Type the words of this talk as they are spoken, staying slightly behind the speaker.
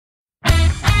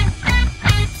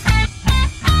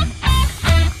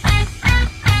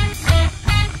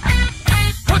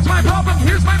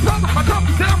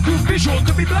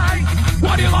right, too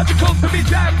ideological to be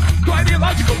dead, too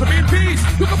ideological to be in peace,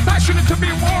 too compassionate to be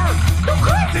in war, too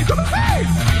crazy to be safe,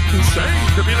 too sane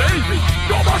to be lazy,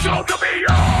 too emotional to be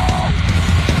young.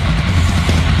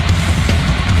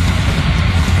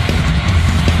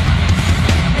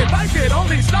 If I could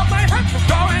only stop my head from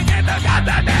going in the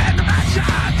goddamn direction,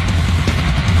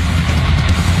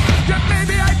 then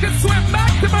maybe I could swim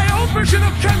back to my old version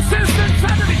of consistent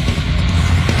sanity.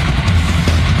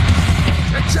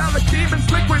 Angelic demons,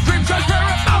 liquid dreams,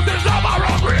 transparent mountains of our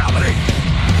own reality.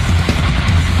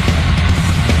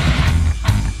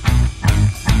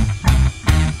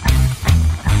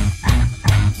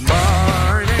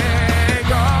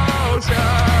 Burning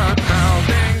ocean,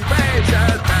 melting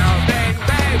faces,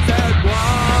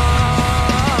 one.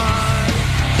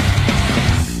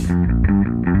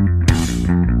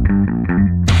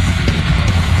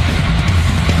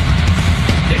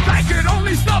 If I could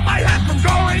only stop my head from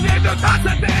going into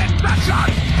constant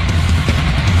infection,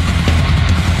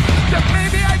 then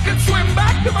maybe I could swim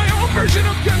back to my own version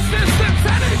of consistent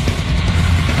sanity.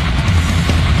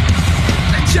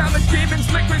 Angelic demons,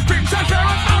 liquid dreams,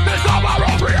 transparent mountains of our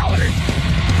own reality.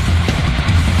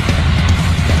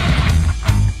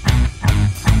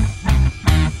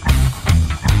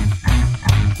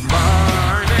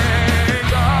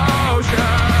 Burning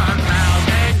ocean,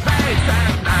 melting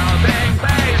faces,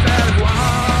 one.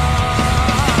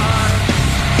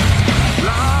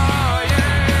 Lying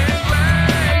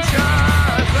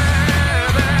gracious, living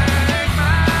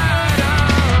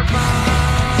matter, mind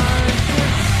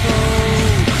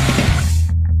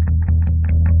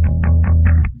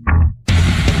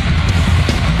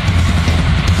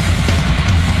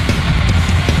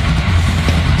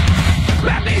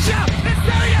Amnesia,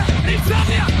 hysteria,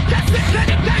 insomnia, testing,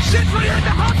 medication for you in the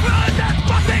hospital.